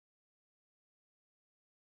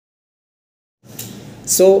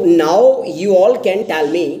So now you all can tell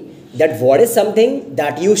me that what is something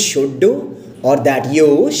that you should do or that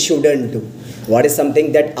you shouldn't do. What is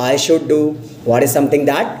something that I should do? What is something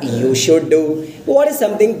that you should do? What is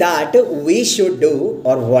something that we should do?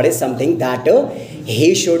 Or what is something that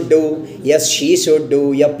he should do? Yes, she should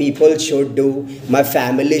do. Yeah, people should do. My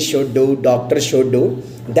family should do. Doctor should do.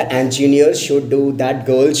 The engineer should do. That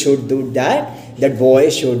girl should do. That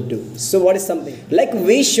boy should do. So what is something? Like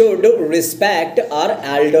we should respect our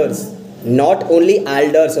elders. Not only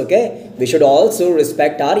elders, okay? We should also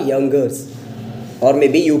respect our youngers. Or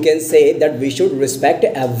maybe you can say that we should respect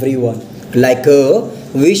everyone. Like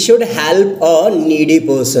we should help a needy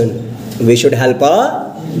person. We should help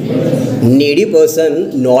a needy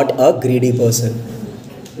person, not a greedy person.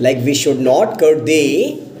 Like we should not cut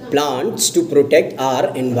the plants to protect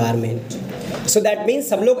our environment. So that means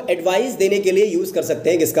सब लोग advice देने के लिए use कर सकते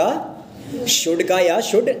हैं किसका? Should का या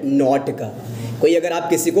शुड नॉट का. कोई अगर आप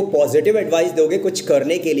किसी को पॉजिटिव एडवाइस दोगे कुछ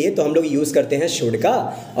करने के लिए तो हम लोग यूज़ करते हैं शुड का,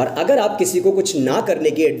 और अगर आप किसी को कुछ ना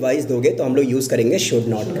करने की एडवाइस दोगे तो हम लोग यूज़ करेंगे शुड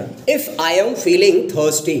नॉट का. If I am feeling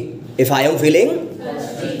thirsty, if I am feeling,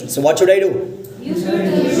 so what should I do?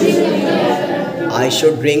 I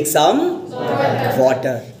should drink some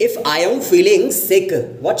water. If I am feeling sick,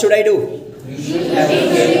 what should I do?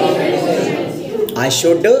 I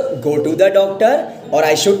should go to the doctor or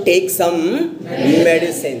I should take some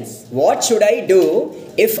medicines. What should I do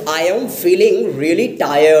if I am feeling really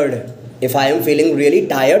tired? If I am feeling really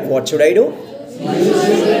tired, what should I do?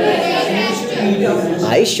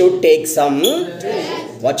 I should take some.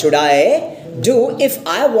 What should I do if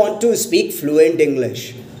I want to speak fluent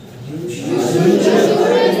English?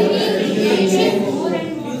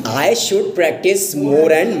 I should practice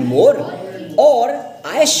more and more, or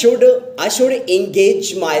I should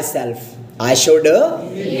engage myself. I should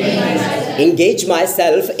engage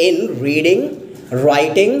myself in reading,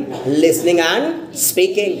 writing, listening and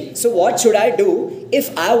speaking. So what should I do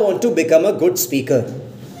if I want to become a good speaker?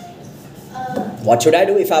 What should I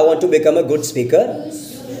do if I want to become a good speaker?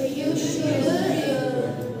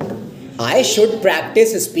 I should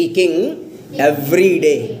practice speaking every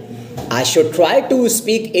day. I should try to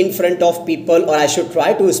speak in front of people, or I should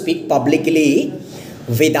try to speak publicly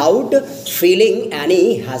without feeling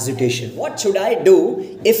any hesitation. What should I do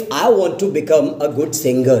if I want to become a good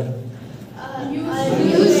singer?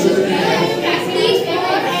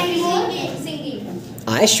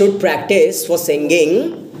 I should practice for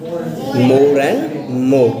singing more and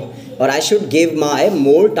more, or I should give my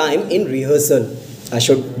more time in rehearsal. I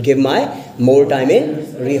should give my more time in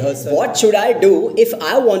rehearsal. What should I do if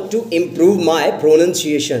I want to improve my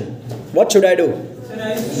pronunciation? What should I do?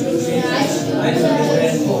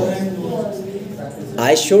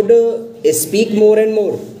 I should speak more and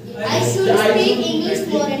more. I should speak English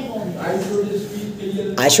more and more.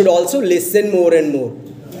 I should also listen more and more.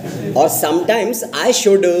 Or sometimes I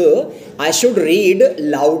should read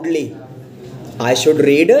loudly. I should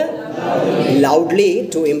read loudly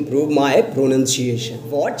to improve my pronunciation.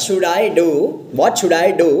 What should I do? What should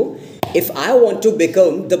I do if I want to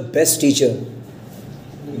become the best teacher?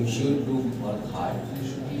 You should do work hard.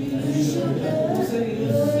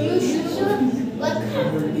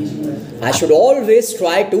 I should always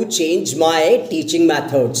try to change my teaching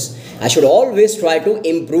methods. I should always try to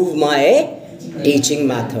improve my teaching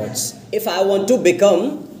methods. If I want to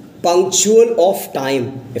become punctual of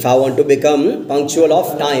time, if I want to become punctual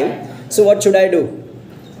of time, so what should I do?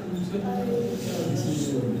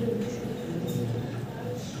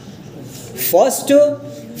 First,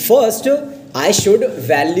 I should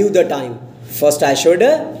value the time. First, I should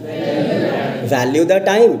value the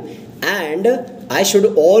time, and I should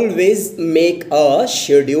always make a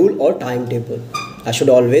schedule or timetable. I should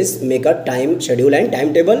always make a time schedule and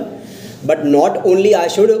timetable. But not only I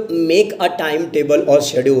should make a timetable or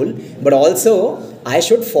schedule, but also I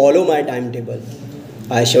should follow my timetable.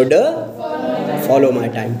 I should follow my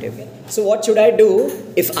timetable. So what should I do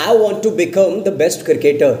if I want to become the best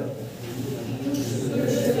cricketer?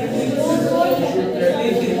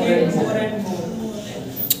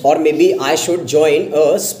 Or maybe I should join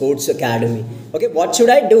a sports academy. Okay, what should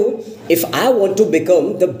I do if I want to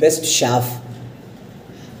become the best chef?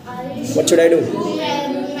 What should I do?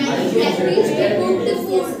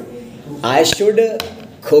 I should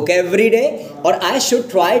cook every day, or I should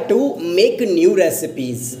try to make new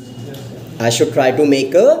recipes. I should try to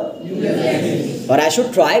make or I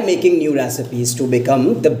should try making new recipes to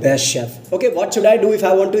become the best chef. Okay, what should I do if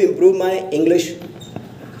I want to improve my English?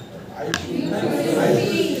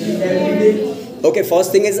 Okay,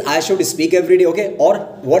 first thing is I should speak every day. Okay, or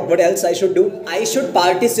what else I should do? I should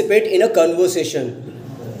participate in a conversation.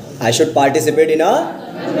 I should participate in a.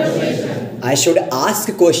 I should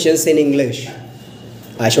ask questions in English.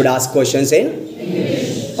 I should ask questions in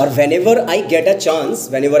English. Or whenever I get a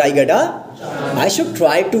chance, I should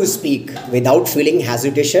try to speak without feeling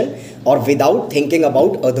hesitation or without thinking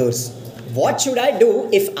about others. What should I do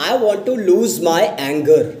if I want to lose my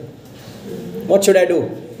anger? What should I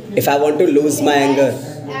do if I want to lose my anger?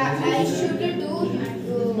 I should do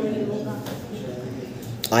yoga.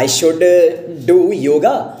 I should do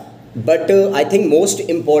yoga. But I think most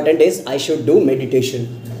important is I should do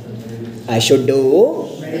meditation. I should do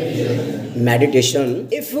meditation.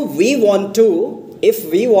 If we want to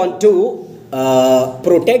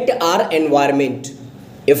protect our environment,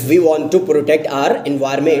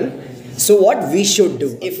 so what we should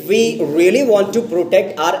do? If we really want to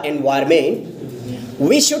protect our environment,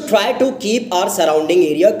 we should try to keep our surrounding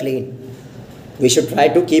area clean. We should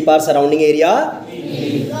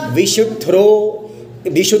throw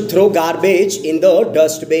garbage in the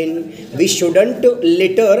dustbin. We shouldn't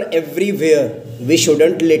litter everywhere. We should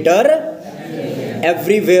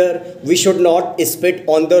not spit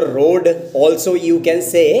on the road also, you can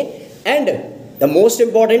say. And the most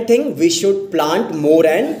important thing, we should plant more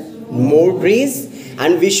and more trees,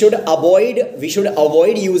 and we should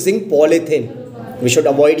avoid using polythene.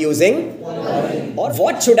 Or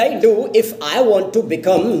what should I do if I want to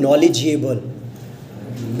become knowledgeable?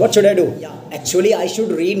 What should I do? Actually, I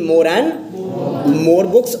should read more and more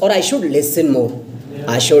books, or I should listen more.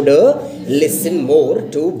 I should listen more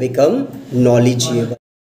to become knowledgeable.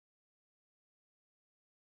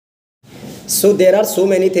 So there are so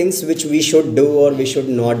many things which we should do or we should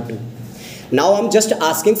not do. Now I'm just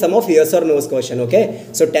asking some of yes or no's question, okay?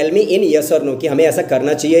 So tell me in yes or no कि हमें ऐसा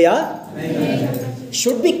करना चाहिए या नहीं?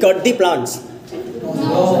 Should we cut the plants?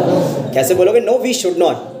 No. कैसे बोलोगे? No, we should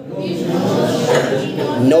not.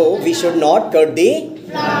 No, we should not cut the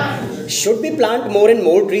plants. Should we plant more and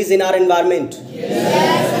more trees in our environment?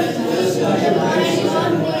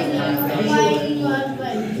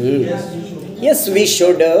 Yes, we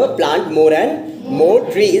should plant more and more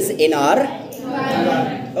trees in our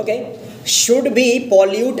environment. Okay. Should we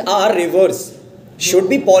pollute our rivers?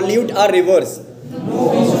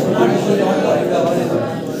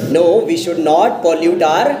 No, we should not pollute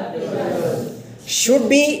our. Should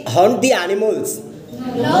we hunt the animals?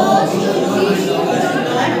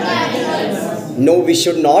 No, we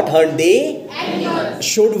should not hunt the animals.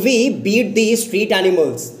 Should we beat the street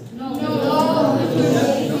animals?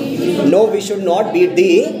 No, we should not beat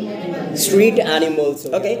the street animals.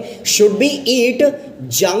 Okay. Should we eat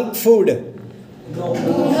junk food?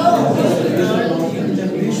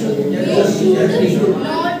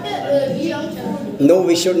 No,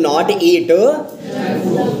 we should not eat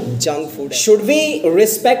junk food. Should we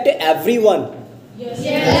respect everyone?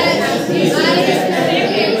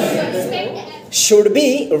 Should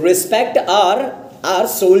we respect our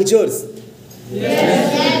soldiers?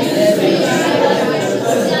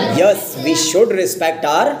 Yes, we should respect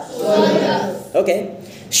our soldiers. Okay.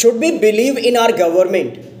 Should we believe in our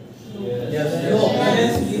government?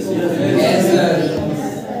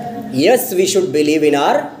 Yes, we should believe in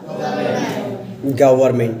our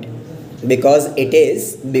government, because it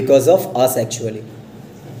is because of us actually.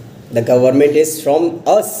 The government is from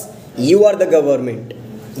us. You are the government.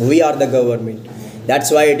 We are the government.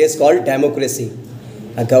 That's why it is called democracy.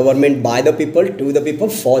 A government by the people, to the people,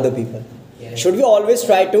 for the people. Should we always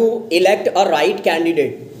try to elect a right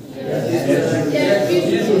candidate?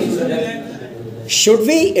 Should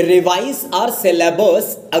we revise our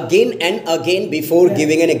syllabus again and again before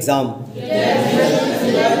giving an exam?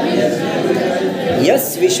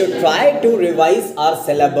 Yes, we should try to revise our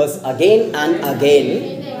syllabus again and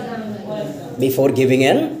again before giving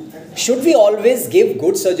an. Should we always give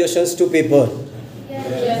good suggestions to people?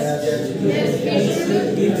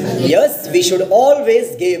 Yes, we should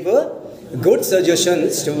always give good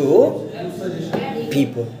suggestions to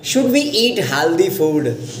people. Should we eat healthy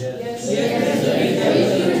food?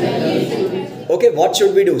 Okay, what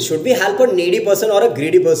should we do? Should we help a needy person or a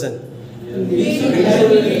greedy person?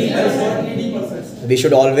 We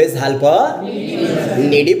should always help a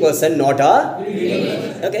needy person, not a.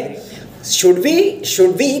 Okay. Should we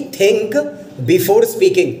think before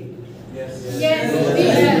speaking?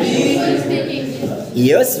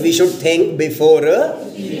 Yes, we should think before.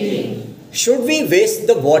 Should we waste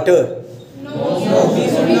the water?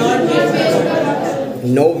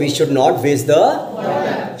 No, we should not waste the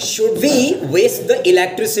water. Should we waste the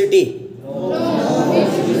electricity?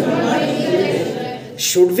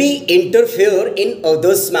 Should we interfere in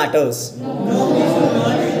others' matters?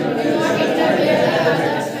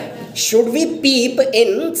 Should we peep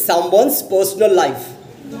in someone's personal life?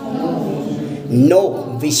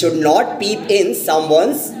 No, we should not peep in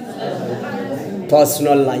someone's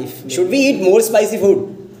personal life. Should we eat more spicy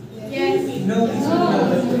food? Yes. No.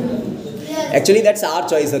 Yes. Actually, that's our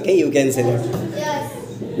choice, okay? You can say that. Yes.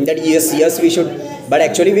 That yes, we should. But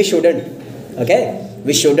actually, we shouldn't. Okay?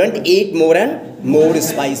 We shouldn't eat more and more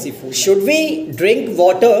spicy food. Should we drink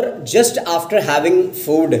water just after having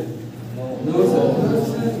food?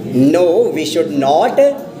 No, we should not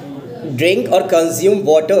drink or consume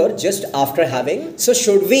water just after having. So,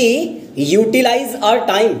 should we utilize our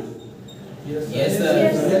time? Yes,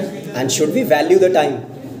 sir. And should we value the time?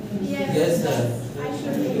 Yes, sir.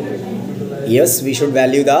 Yes, we should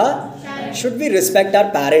value the. Should we respect our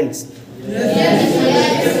parents?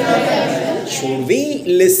 Should we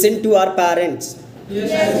listen to our parents?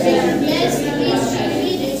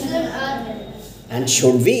 And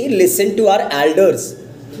should we listen to our elders?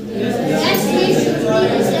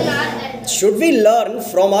 Should we learn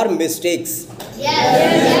from our mistakes?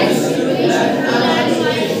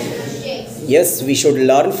 Yes, we should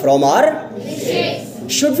learn from our.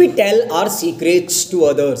 Should we tell our secrets to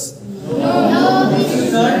others?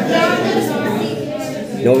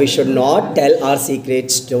 No, we should not tell our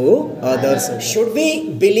secrets to others. Should we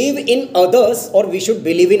believe in others or we should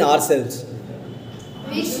believe in ourselves?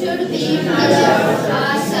 We should believe in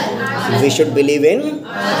ourselves. We should believe in.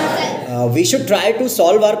 We should try to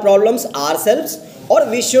solve our problems ourselves, or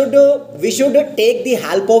we should take the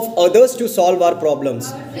help of others to solve our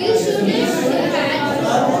problems.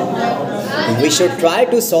 We should try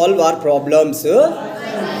to solve our problems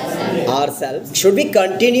ourselves. Should we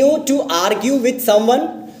continue to argue with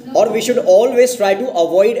someone, or we should always try to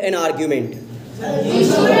avoid an argument?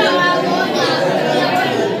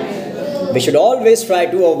 We should always try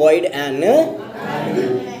to avoid an.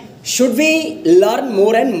 Should we learn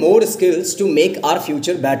more and more skills to make our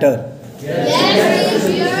future better? Yes,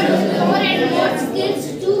 we should learn more and more skills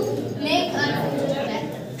to make our future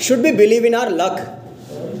better. Should we believe in our luck?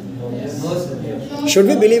 Should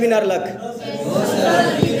we believe in our luck?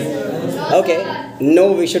 Okay.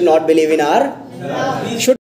 No, we should not believe in our. Should